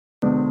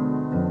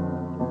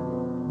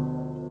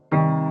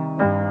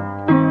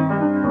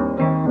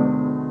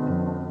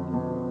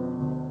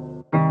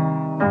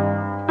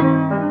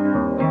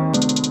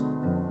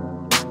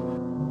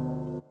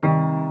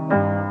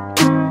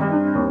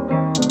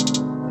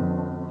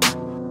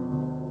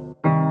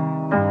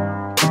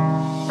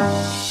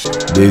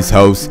These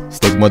hoes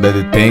stick more than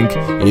they think.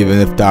 Even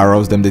if I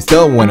roast them, they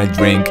still wanna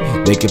drink.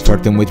 They keep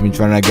flirting with me,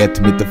 tryna get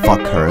me to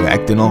fuck her.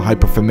 Acting all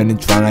hyperfeminine,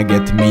 tryna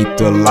get me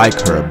to like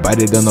her. But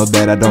they don't know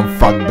that I don't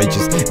fuck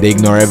bitches. They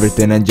ignore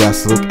everything and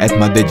just look at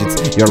my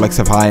digits. You're like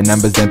Sapphire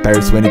numbers than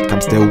Paris when it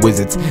comes to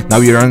visits. Now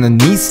you're on the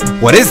knees?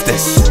 What is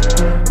this?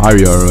 Are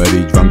you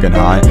already drunk and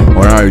high,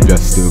 or are you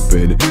just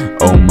stupid?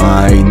 Oh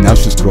my, now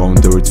she's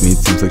scrolling towards me. It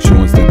seems like she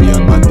wants to be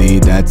on my D.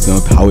 That's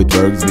not how it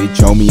works, bitch,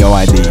 show me your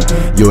ID.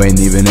 You ain't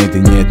even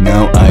 18 yet,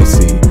 now I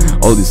see.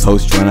 All these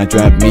hoes tryna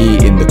trap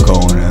me in the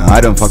corner. I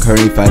don't fuck her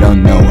if I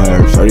don't know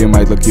her. Sure, you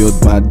might look cute,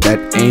 but that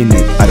ain't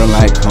it. I don't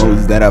like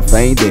hoes that have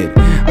fainted.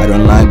 I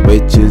don't like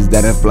bitches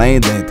that have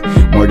played it.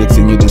 More dicks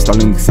in you than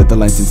Starlink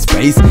satellites in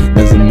space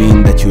doesn't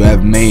mean that you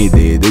have made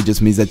it. It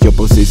just means that your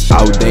pussy's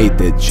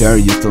outdated. Sure,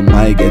 you still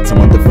might get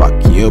someone to fuck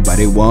you, but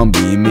it won't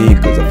be me,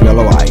 cause of your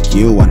low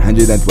IQ.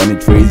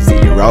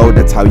 123.0,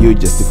 that's how you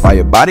justify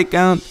your body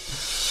count.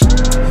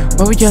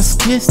 But we just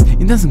kissed,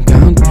 it doesn't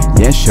count.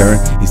 Yeah, sure,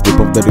 it's tip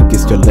of that to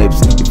kiss your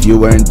lips. If you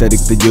weren't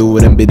addicted, you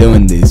wouldn't be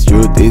doing this.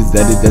 Truth is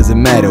that it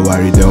doesn't matter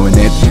why you're doing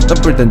it.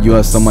 Don't pretend you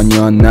are someone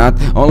you are not.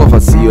 All of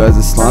us see you as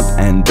a slut,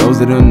 and those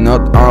that do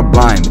not are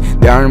blind.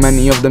 There are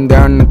many of them, they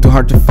are not too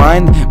hard to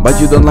find, but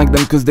you don't like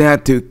them cause they are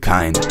too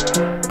kind.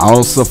 I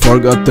also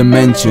forgot to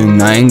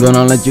mention, I ain't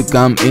gonna let you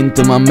come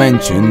into my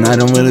mansion. I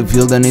don't really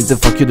feel the need to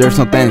fuck you, there's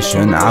no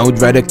tension. I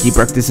would rather keep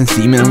practicing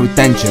semen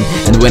retention.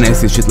 And when I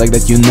say shit like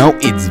that, you know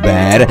it's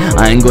bad.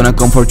 I ain't gonna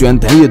comfort you and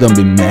tell you don't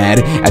be mad.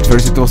 At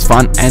first it was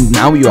fun and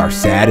now you are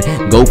sad.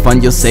 Go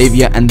find your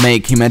savior and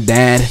make him a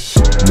dad.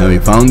 Now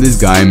you found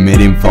this guy, made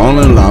him fall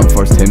in love,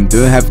 forced him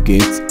to have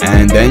kids,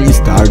 and then you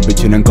start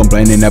bitching and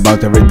complaining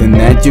about everything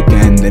that you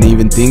can, and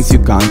even things you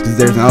can't, cause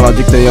there's no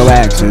logic to your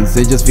actions.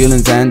 It's just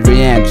feelings and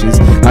reactions.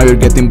 Now you're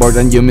getting bored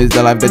and you miss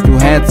the life that you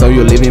had, so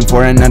you're living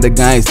for another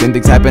guy. Same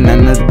things happen,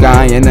 another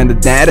guy, another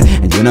dad,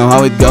 and you know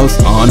how it goes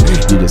on.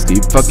 You just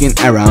keep fucking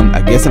around.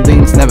 I guess some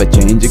things never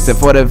change, except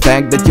for the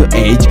fact that you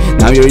age.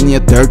 Now you're in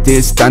your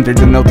 30s, starting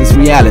to notice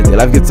reality.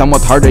 Life gets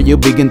somewhat harder, you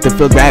begin to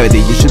feel gravity.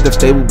 You should have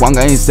stayed with one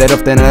guy instead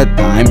of 10 at a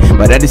time,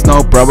 but that is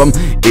no problem,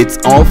 it's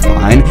all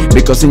fine.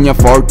 Because in your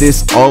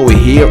 40s, all we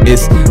hear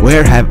is,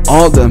 where have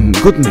all the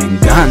good men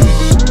gone?